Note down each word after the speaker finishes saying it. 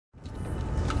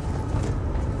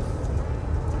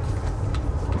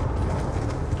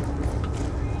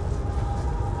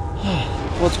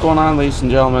What's going on, ladies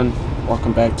and gentlemen?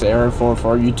 Welcome back to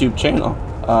Error44 YouTube channel.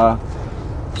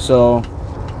 So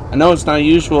I know it's not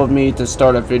usual of me to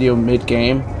start a video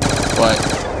mid-game, but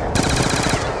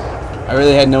I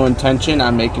really had no intention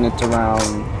on making it to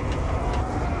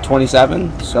round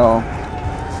 27, so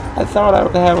I thought I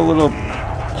would have a little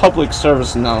public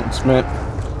service announcement.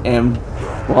 And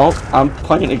well, I'm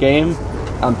playing a game.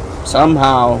 I'm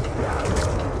somehow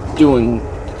doing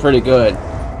pretty good.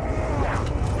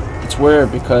 It's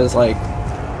weird because like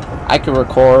I can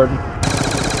record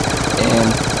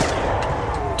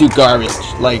and do garbage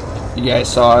like you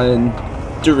guys saw in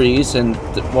Derice and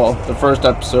the first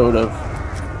episode of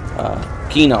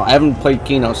Kino. I haven't played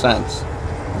Kino since.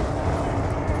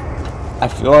 I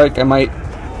feel like I might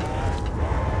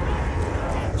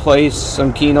play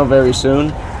some Kino very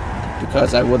soon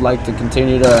because I would like to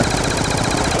continue to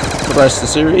progress the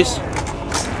series.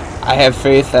 I have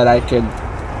faith that I could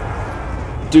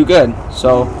do good.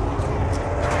 So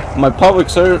my public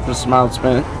service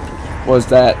announcement was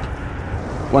that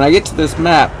when I get to this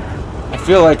map, I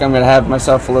feel like I'm gonna have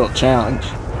myself a little challenge,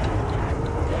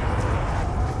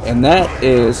 and that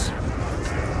is,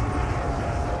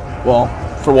 well,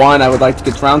 for one, I would like to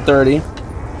get to round 30.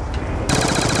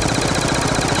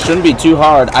 Shouldn't be too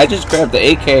hard. I just grabbed the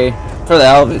AK for the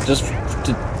hell of it, just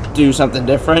to do something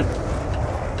different,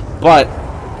 but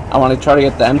I want to try to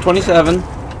get the M27.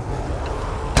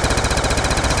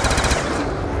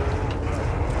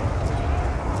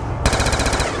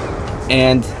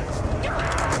 And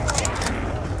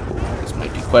this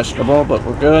might be questionable, but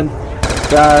we're good.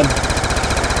 Thank God.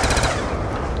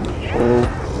 Oh.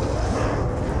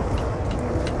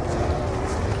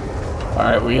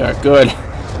 Alright, we are good.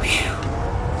 Whew.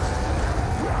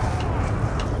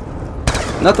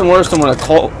 Nothing worse than when a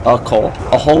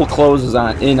hole closes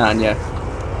in on you.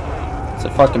 It's a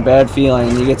fucking bad feeling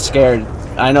and you get scared.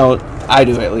 I know I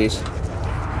do, at least.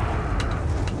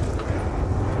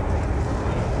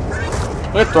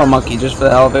 We're gonna throw a monkey just for the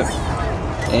hell of it.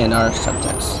 And our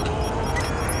Semtex.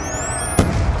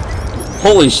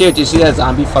 Holy shit, do you see that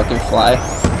zombie fucking fly?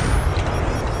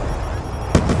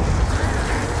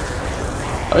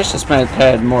 I wish this map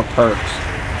had more perks.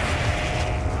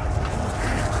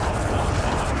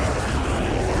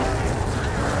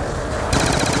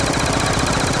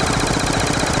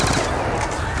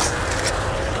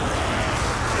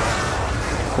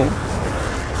 Cool.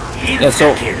 Yeah,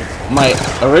 so my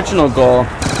original goal,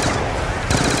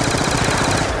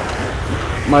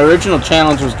 my original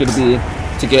challenge was going to be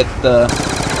to get the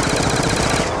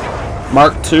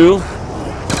Mark II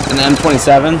and the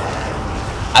M27.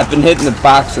 I've been hitting the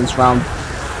box since round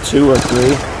 2 or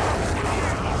 3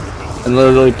 and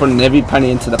literally putting every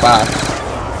penny into the box.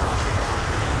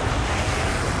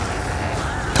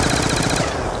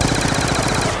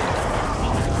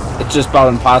 It's just about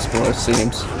impossible, it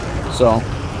seems. So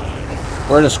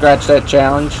we're gonna scratch that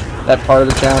challenge, that part of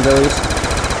the challenge at least.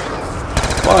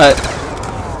 But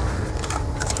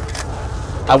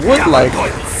I would like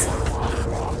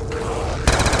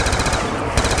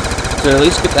to at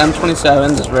least get the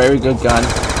M27, this very good gun.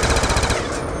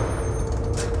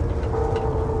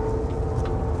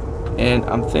 And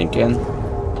I'm thinking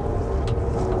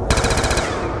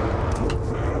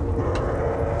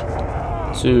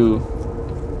to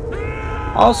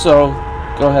also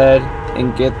go ahead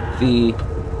and get the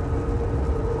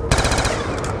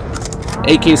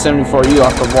AK-74U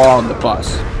off the wall in the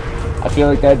bus. I feel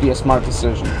like that'd be a smart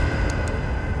decision. There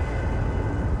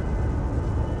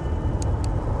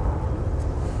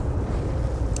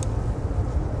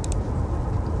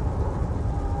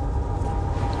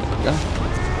we go.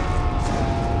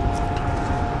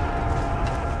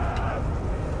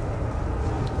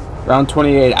 Round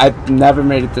 28. I've never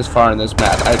made it this far in this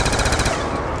map. I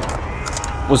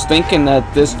was thinking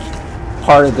that this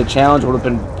part of the challenge would have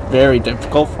been very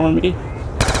difficult for me.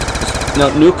 No,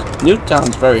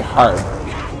 Nuketown's very hard.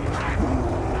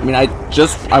 I mean, I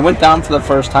went down for the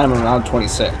first time around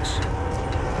 26,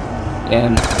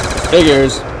 and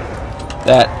figures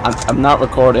that I'm not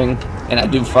recording, and I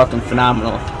do fucking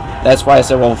phenomenal. That's why I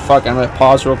said, well, fuck, I'm gonna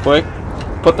pause real quick,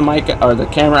 put the mic or the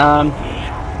camera on,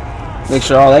 make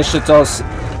sure all that shit's all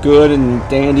good and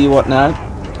dandy, whatnot,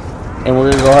 and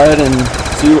we're gonna go ahead and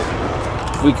see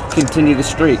if we can continue the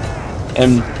streak.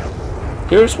 And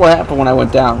here's what happened when I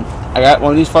went down. I got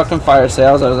one of these fucking fire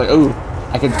sales. I was like, ooh,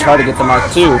 I could try to get the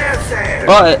Mark II.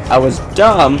 But I was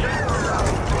dumb.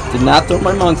 Did not throw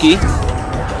my monkey.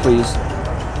 Please.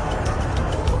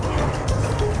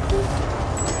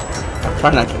 I'm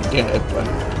probably not going to get it, but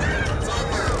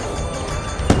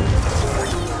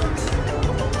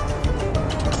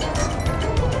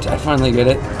Did I finally get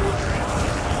it?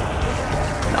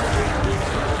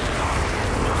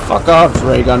 Fuck off,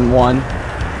 Ray Gun 1.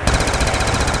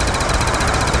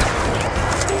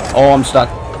 Oh, I'm stuck.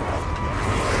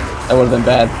 That would have been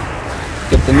bad.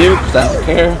 Get the nuke, because I don't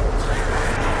care.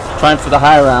 Trying for the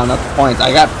high round, not the points.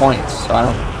 I got points, so I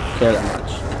don't care that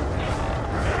much.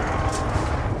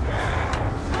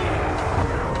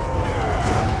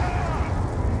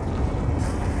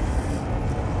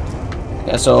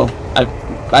 Yeah, so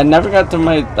I never got to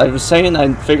my, I was saying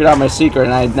I figured out my secret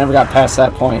and I never got past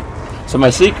that point. So my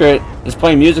secret is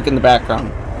playing music in the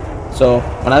background. So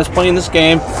when I was playing this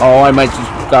game, oh, I might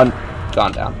just gone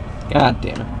down. God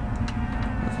damn it.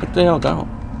 What the hell down?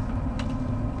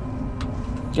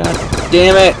 God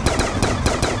damn it.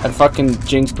 I fucking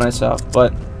jinxed myself,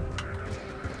 but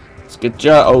it's a good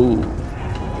job. Oh.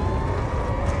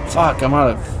 Fuck, I'm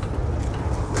out of.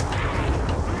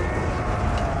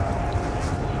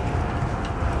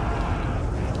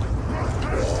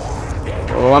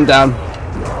 Oh, I'm down.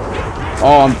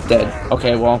 Oh, I'm dead.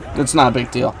 Okay, well, it's not a big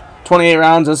deal. 28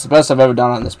 rounds, that's the best I've ever done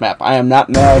on this map. I am not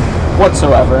mad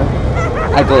whatsoever.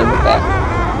 I did with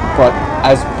that. But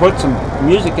I put some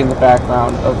music in the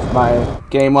background of my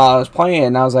game while I was playing,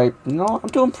 and I was like, no, I'm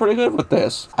doing pretty good with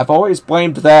this. I've always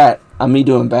blamed that on me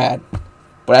doing bad.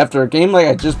 But after a game like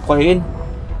I just played,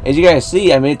 as you guys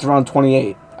see, I made it to round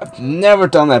 28. I've never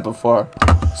done that before.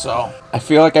 So, I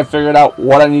feel like I figured out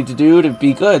what I need to do to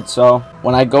be good. So,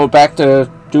 when I go back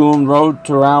to doing road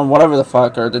to round whatever the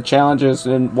fuck, or the challenges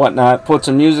and whatnot, put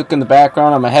some music in the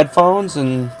background on my headphones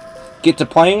and get to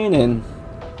playing. And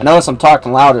I notice I'm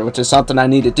talking louder, which is something I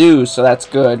need to do, so that's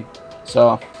good.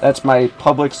 So, that's my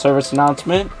public service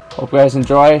announcement. Hope you guys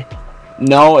enjoy.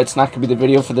 No, it's not going to be the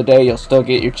video for the day. You'll still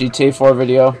get your GTA 4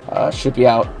 video. Should be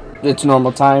out its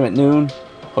normal time at noon.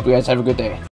 Hope you guys have a good day.